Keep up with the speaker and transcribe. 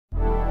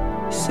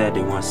Said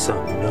they want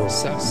something new,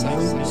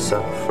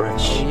 something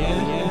fresh. Oh,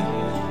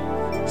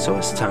 yeah. So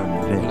it's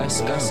time to vent.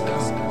 Let's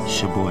go.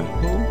 It's your boy,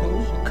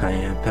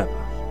 Cayenne Pepper.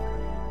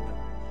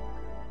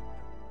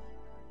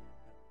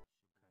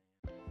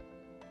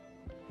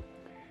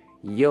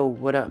 Yo,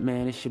 what up,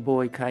 man? It's your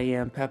boy,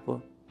 Cayenne Pepper.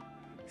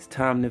 It's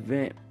time to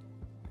vent.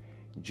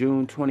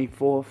 June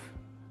 24th,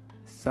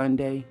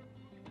 Sunday.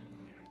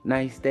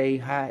 Nice day,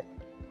 hot.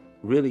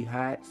 Really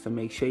hot, so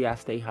make sure y'all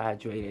stay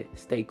hydrated,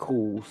 stay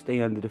cool,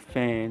 stay under the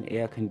fan,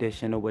 air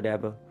conditioner,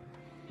 whatever.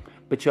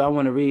 But y'all, I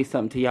want to read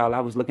something to y'all. I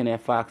was looking at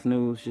Fox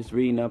News, just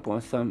reading up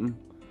on something,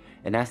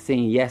 and I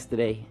seen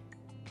yesterday,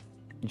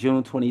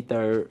 June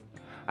 23rd.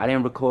 I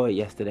didn't record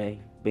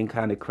yesterday. Been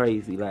kind of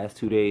crazy last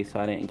 2 days, so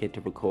I didn't get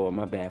to record.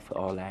 My bad for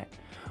all that.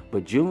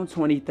 But June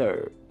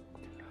 23rd,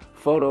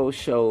 photos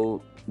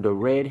showed the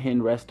Red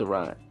Hen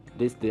restaurant.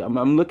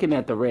 I'm looking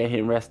at the Red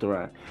Hen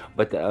restaurant,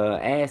 but the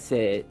ad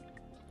said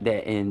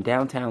that in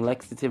downtown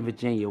Lexington,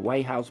 Virginia,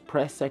 White House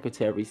Press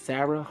Secretary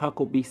Sarah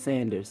Huckabee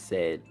Sanders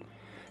said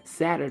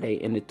Saturday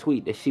in a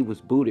tweet that she was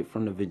booted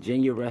from the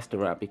Virginia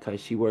restaurant because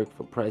she worked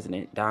for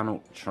President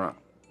Donald Trump.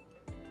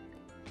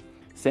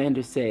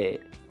 Sanders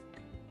said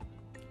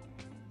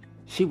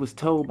she was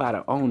told by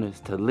the owners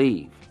to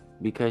leave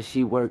because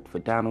she worked for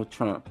Donald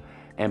Trump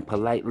and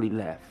politely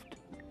left.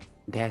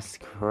 That's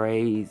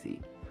crazy.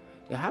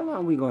 How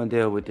long we gonna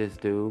deal with this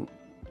dude?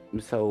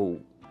 So,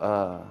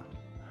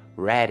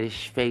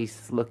 radish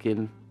face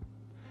looking.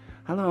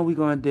 How long are we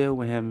gonna deal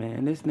with him,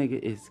 man? This nigga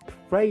is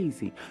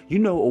crazy. You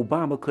know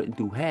Obama couldn't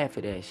do half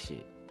of that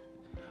shit.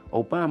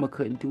 Obama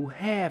couldn't do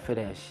half of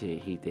that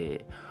shit he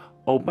did.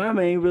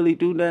 Obama ain't really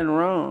do nothing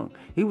wrong.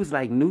 He was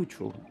like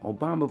neutral.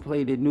 Obama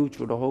played it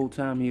neutral the whole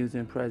time he was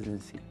in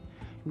presidency.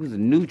 He was a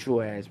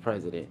neutral ass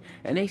president.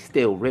 And they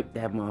still ripped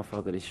that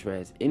motherfucker to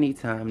shreds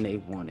anytime they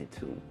wanted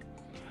to.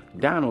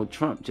 Donald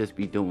Trump just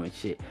be doing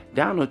shit.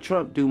 Donald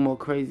Trump do more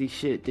crazy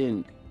shit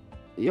than...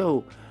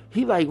 Yo,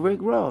 he like Rick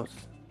Ross,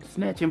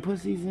 snatching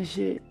pussies and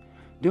shit,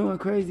 doing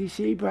crazy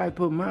shit. He probably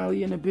put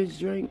Molly in a bitch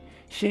drink.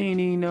 She ain't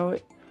even know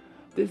it.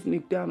 This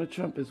nigga Donald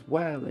Trump is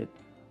wildin'.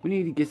 We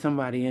need to get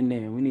somebody in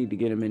there. We need to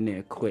get him in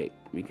there quick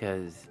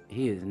because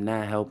he is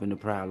not helping the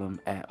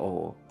problem at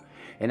all.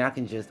 And I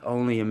can just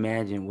only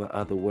imagine what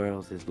other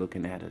worlds is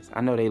looking at us.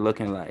 I know they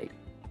looking like,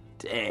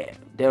 damn,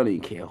 they don't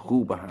even care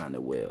who behind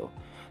the wheel.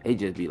 They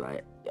just be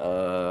like,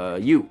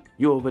 you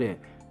over there.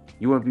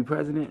 You want to be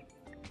president?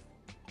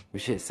 We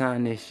should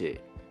sign this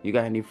shit. You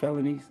got any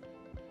felonies?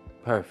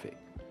 Perfect.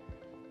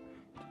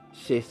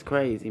 Shit's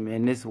crazy,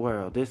 man. This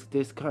world,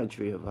 this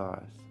country of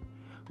ours.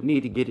 We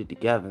need to get it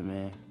together,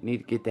 man. We need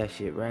to get that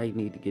shit right.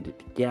 We need to get it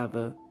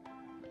together.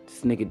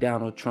 This nigga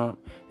Donald Trump,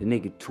 the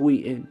nigga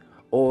tweeting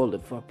all the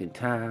fucking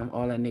time.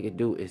 All that nigga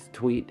do is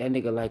tweet. That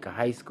nigga like a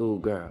high school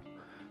girl.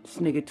 This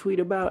nigga tweet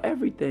about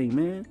everything,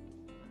 man.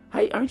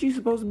 Hey, aren't you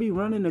supposed to be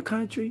running the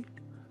country?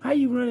 How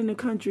you running the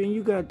country and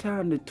you got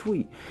time to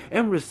tweet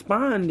and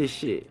respond to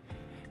shit?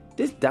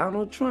 This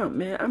Donald Trump,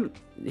 man,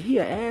 he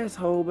an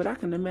asshole, but I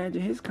can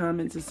imagine his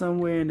comments are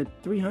somewhere in the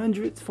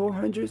 300s,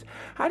 400s.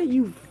 How do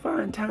you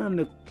find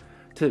time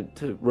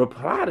to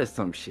reply to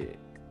some shit?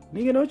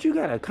 Nigga, don't you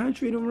got a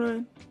country to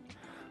run?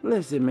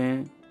 Listen,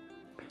 man,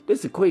 this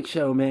is a quick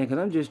show, man, because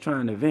I'm just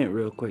trying to vent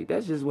real quick.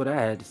 That's just what I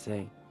had to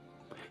say.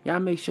 Y'all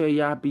make sure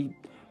y'all be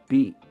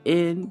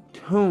in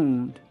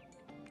tuned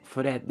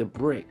for that The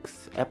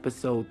Bricks,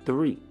 episode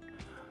 3,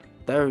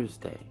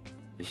 Thursday.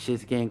 This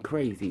shit's getting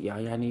crazy, y'all.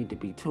 Y'all need to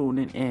be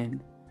tuning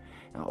in.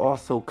 And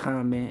also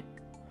comment.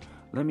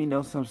 Let me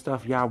know some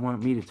stuff y'all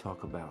want me to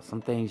talk about.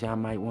 Some things y'all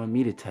might want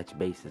me to touch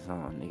bases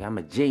on. Nigga, I'm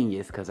a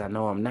genius because I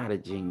know I'm not a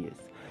genius.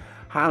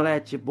 Holla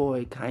at your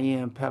boy,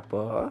 Cayenne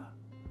Pepper.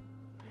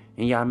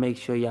 And y'all make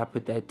sure y'all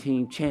put that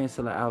team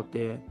chancellor out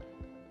there.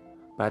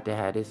 About to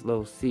have this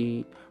little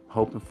seed.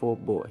 Hoping for a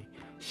boy.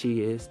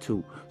 She is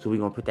too. So we're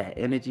going to put that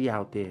energy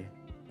out there.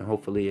 And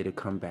hopefully it'll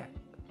come back.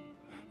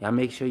 Y'all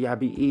make sure y'all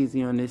be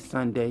easy on this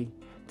Sunday.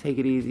 Take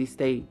it easy.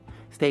 Stay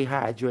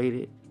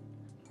hydrated.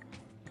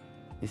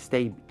 And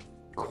stay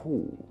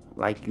cool.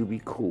 Like you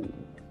be cool.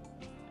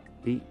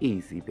 Be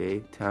easy,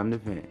 babe. Time to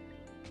vent.